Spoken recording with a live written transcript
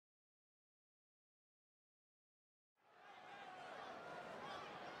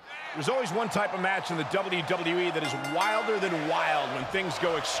There's always one type of match in the WWE that is wilder than wild when things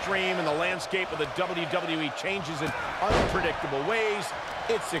go extreme and the landscape of the WWE changes in unpredictable ways.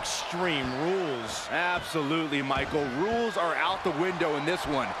 It's Extreme Rules. Absolutely, Michael. Rules are out the window in this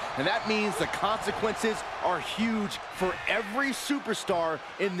one, and that means the consequences are huge for every superstar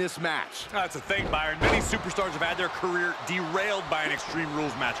in this match. That's the thing, Byron. Many superstars have had their career derailed by an Extreme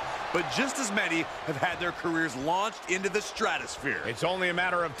Rules match, but just as many have had their careers launched into the stratosphere. It's only a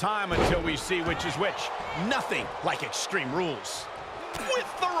matter of time until we see which is which. Nothing like Extreme Rules. With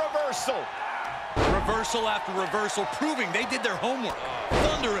the reversal. Reversal after reversal, proving they did their homework.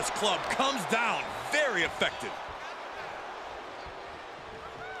 Thunderous club comes down. Very effective.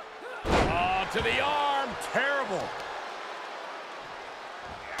 Oh, to the arm. Terrible.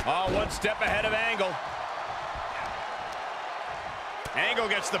 Oh, one step ahead of Angle. Angle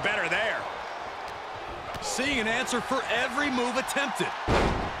gets the better there. Seeing an answer for every move attempted.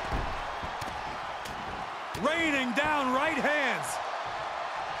 Raining down right hands.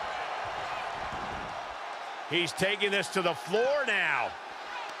 He's taking this to the floor now.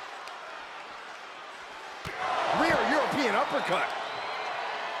 Rear European uppercut.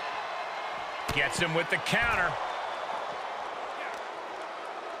 Gets him with the counter.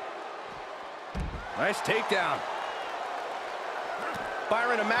 Nice takedown.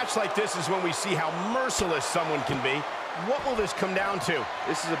 Byron, a match like this is when we see how merciless someone can be. What will this come down to?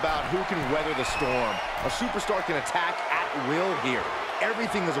 This is about who can weather the storm. A superstar can attack at will here.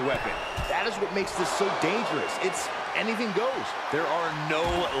 Everything is a weapon. That is what makes this so dangerous. It's anything goes. There are no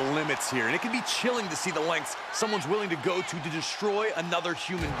limits here, and it can be chilling to see the lengths someone's willing to go to destroy another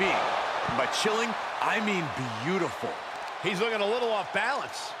human being. And by chilling, I mean beautiful. He's looking a little off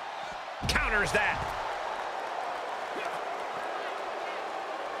balance. Counters that.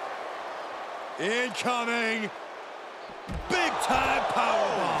 Incoming. Big time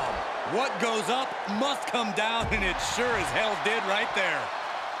powerbomb. What goes up must come down, and it sure as hell did right there.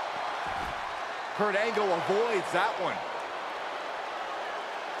 Kurt Angle avoids that one.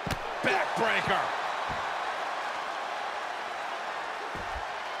 Backbreaker.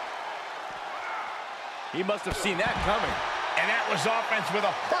 He must have seen that coming. And that was offense with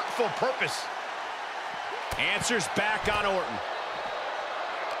a hurtful purpose. Answers back on Orton.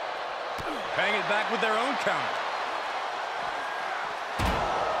 Paying it back with their own counter.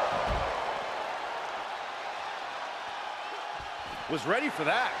 Was ready for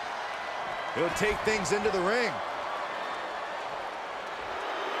that. He'll take things into the ring.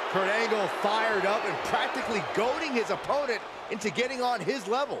 Kurt Angle fired up and practically goading his opponent into getting on his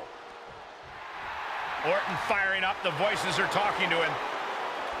level. Orton firing up. The voices are talking to him.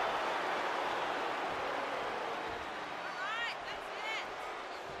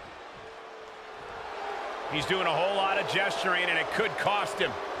 He's doing a whole lot of gesturing, and it could cost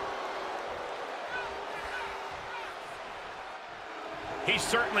him. He's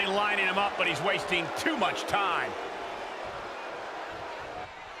certainly lining him up, but he's wasting too much time.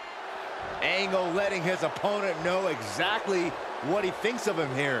 Angle letting his opponent know exactly what he thinks of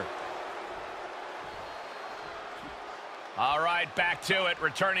him here. All right, back to it,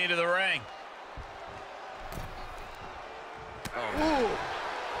 returning to the ring. Ooh.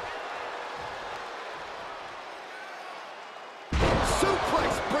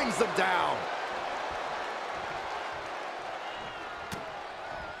 Suplex brings them down.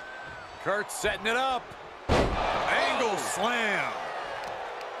 Kurt setting it up. Angle slam.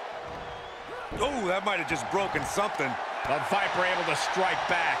 Oh, that might have just broken something. The Viper able to strike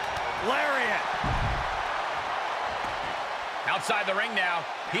back. Lariat. Outside the ring now.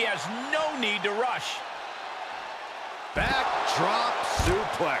 He has no need to rush. Backdrop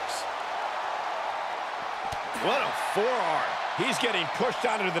suplex. What a forearm. He's getting pushed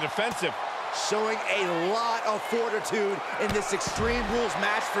onto the defensive. Showing a lot of fortitude in this Extreme Rules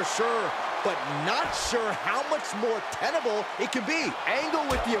match for sure, but not sure how much more tenable it can be. Angle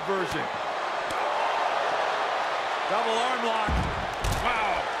with the aversion. Double arm lock.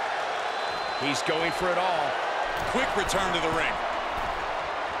 Wow. He's going for it all. Quick return to the ring.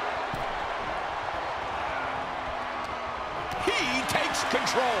 He takes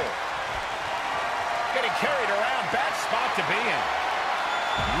control. Getting carried around. Bad spot to be in.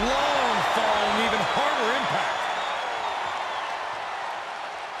 Long fall and even harder impact.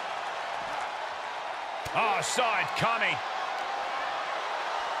 Oh, saw it coming.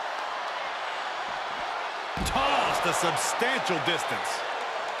 Tossed a substantial distance.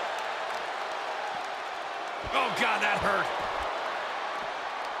 Oh, God, that hurt.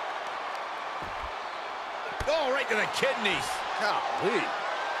 Oh, right to the kidneys. Golly.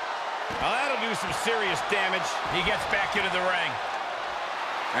 Well, that'll do some serious damage. He gets back into the ring.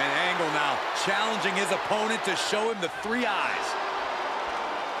 And Angle now challenging his opponent to show him the three eyes.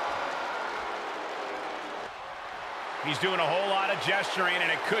 He's doing a whole lot of gesturing,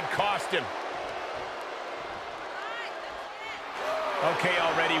 and it could cost him. Okay,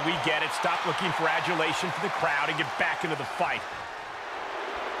 already, we get it. Stop looking for adulation from the crowd and get back into the fight.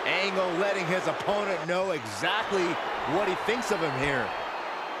 Angle letting his opponent know exactly what he thinks of him here.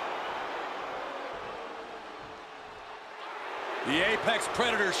 The Apex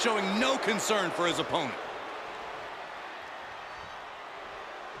Predator showing no concern for his opponent.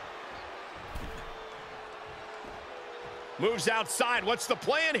 Moves outside. What's the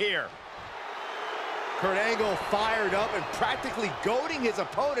plan here? Kurt Angle fired up and practically goading his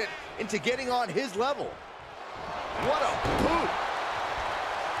opponent into getting on his level. What a boot!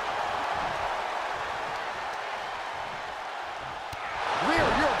 Rear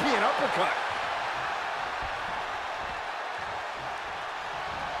European uppercut.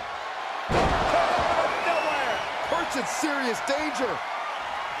 Nowhere! Kurt's in serious danger.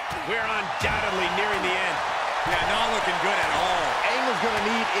 We're undoubtedly nearing the end. Yeah, not looking good at all. Angle's gonna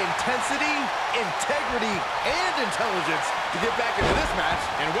need intensity, integrity, and intelligence to get back into this match.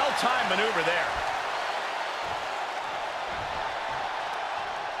 And well-timed maneuver there.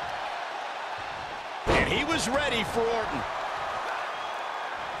 And he was ready for Orton.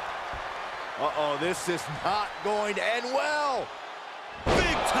 Uh-oh, this is not going to end well.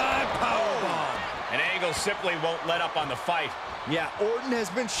 Big-time powerbomb. And Angle simply won't let up on the fight. Yeah, Orton has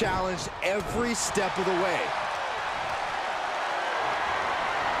been challenged every step of the way.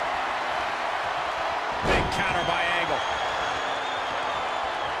 Big counter by Angle.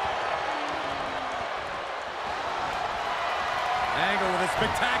 Angle with a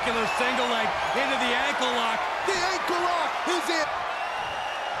spectacular single leg into the ankle lock. The ankle lock is it.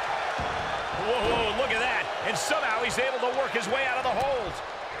 Whoa, whoa, look at that. And somehow he's able to work his way out of the hold.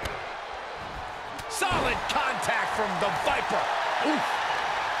 Solid contact from the Viper. Oof.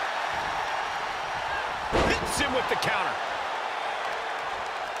 Hits him with the counter.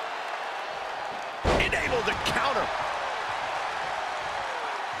 Able to counter.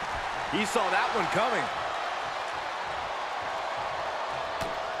 He saw that one coming.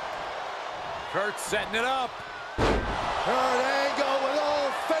 Kurt setting it up. Kurt Angle with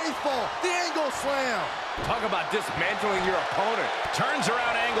Old Faithful. The Angle slam. Talk about dismantling your opponent. Turns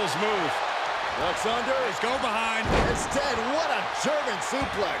around Angle's move. Looks under. Let's go behind. Instead, what a German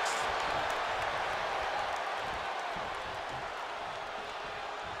suplex.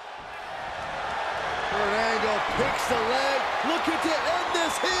 Kurt Angle picks the leg. Looking to end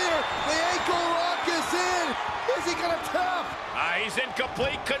this here. The ankle lock is in. Is he gonna tap? He's in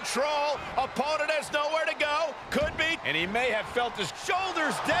complete control. Opponent has nowhere to go. Could be. And he may have felt his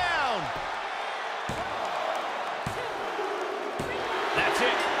shoulders down. That's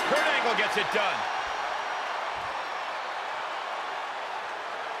it. Kurt Angle gets it done.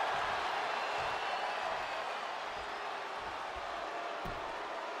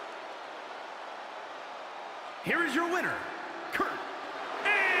 Here is your winner, Kurt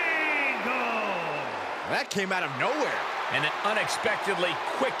Angle. That came out of nowhere. And an unexpectedly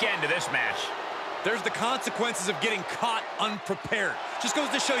quick end to this match. There's the consequences of getting caught unprepared. Just goes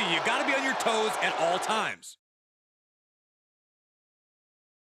to show you, you gotta be on your toes at all times.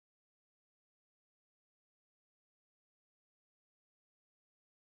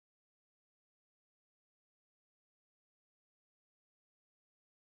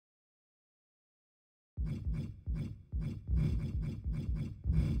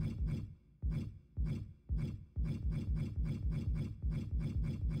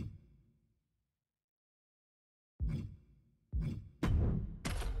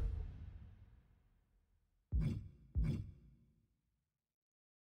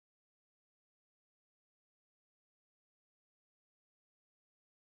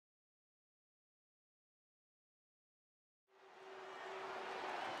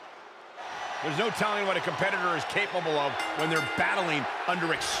 There's no telling what a competitor is capable of when they're battling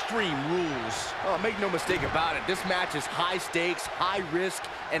under extreme rules. Oh, make no mistake about it. This match is high stakes, high risk,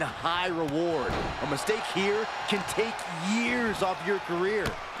 and high reward. A mistake here can take years off your career.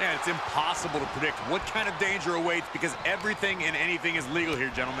 And it's impossible to predict what kind of danger awaits because everything and anything is legal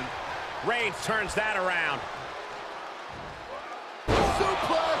here, gentlemen. Reigns turns that around.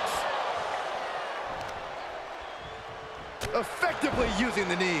 Suplex! Effectively using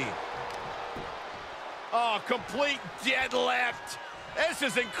the knee. Oh, complete deadlift. This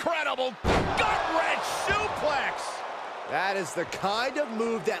is incredible. Gut-wrench suplex. That is the kind of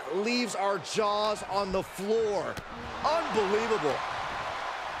move that leaves our jaws on the floor. Unbelievable.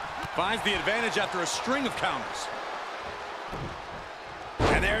 Finds the advantage after a string of counters.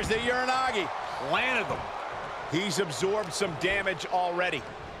 And And there's the Uranagi. Landed them. He's absorbed some damage already.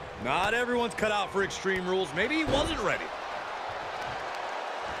 Not everyone's cut out for Extreme Rules. Maybe he wasn't ready.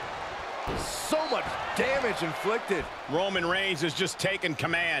 So much damage inflicted. Roman Reigns has just taken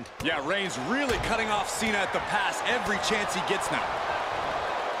command. Yeah, Reigns really cutting off Cena at the pass every chance he gets now.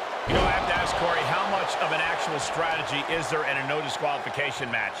 You know, I have to ask Corey, how much of an actual strategy is there in a no disqualification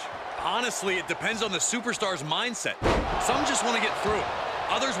match? Honestly, it depends on the superstar's mindset. Some just want to get through it.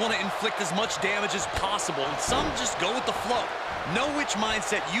 Others want to inflict as much damage as possible, and some just go with the flow. Know which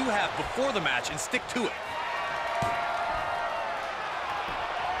mindset you have before the match and stick to it.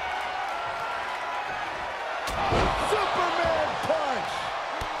 Superman punch!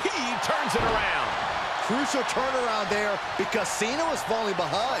 He turns it around. Crucial turnaround there because Cena was falling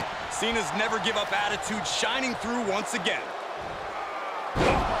behind. Cena's never give up attitude shining through once again.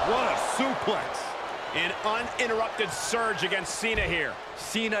 What a suplex. An uninterrupted surge against Cena here.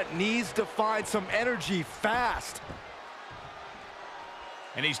 Cena needs to find some energy fast.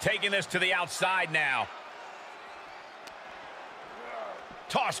 And he's taking this to the outside now.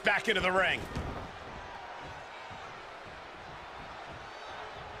 Tossed back into the ring.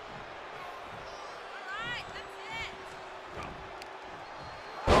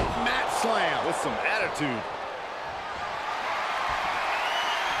 Mat slam with some attitude.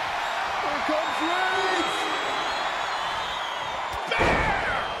 Here comes Reigns!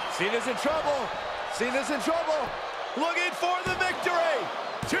 There! Cena's in trouble. Cena's in trouble. Looking for the victory.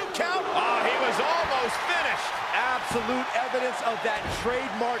 2 count. Oh, he was almost finished. Absolute evidence of that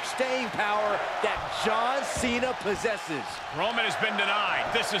trademark staying power that John Cena possesses. Roman has been denied.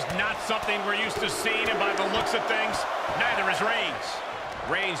 This is not something we're used to seeing, and by the looks of things, neither is Reigns.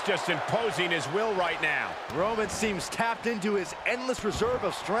 Reigns just imposing his will right now. Roman seems tapped into his endless reserve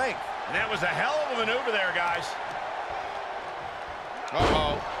of strength. And that was a hell of a maneuver there, guys.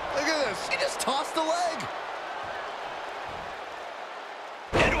 Uh-oh. Look at this. He just tossed the leg.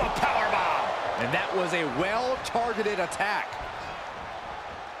 Into a powerbomb. And that was a well-targeted attack.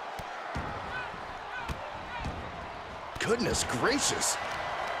 Goodness gracious.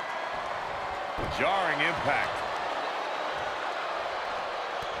 Jarring impact.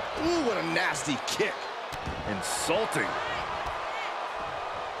 Ooh, what a nasty kick. Insulting.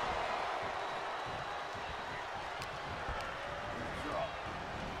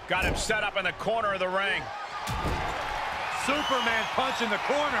 Got him set up in the corner of the ring. Superman punch in the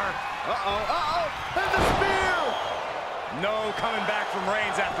corner. And the spear! No coming back from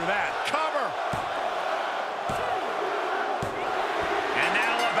Reigns after that. Cover. And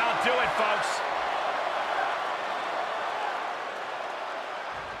that'll about do it, folks.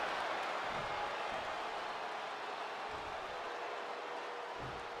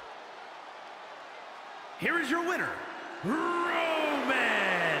 Here is your winner, Roman Reigns.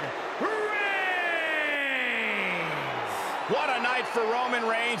 What a night for Roman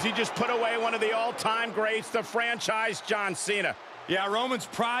Reigns. He just put away one of the all-time greats, the franchise John Cena. Yeah, Roman's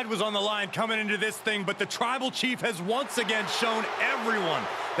pride was on the line coming into this thing, but the Tribal Chief has once again shown everyone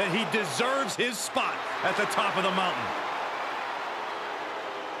that he deserves his spot at the top of the mountain.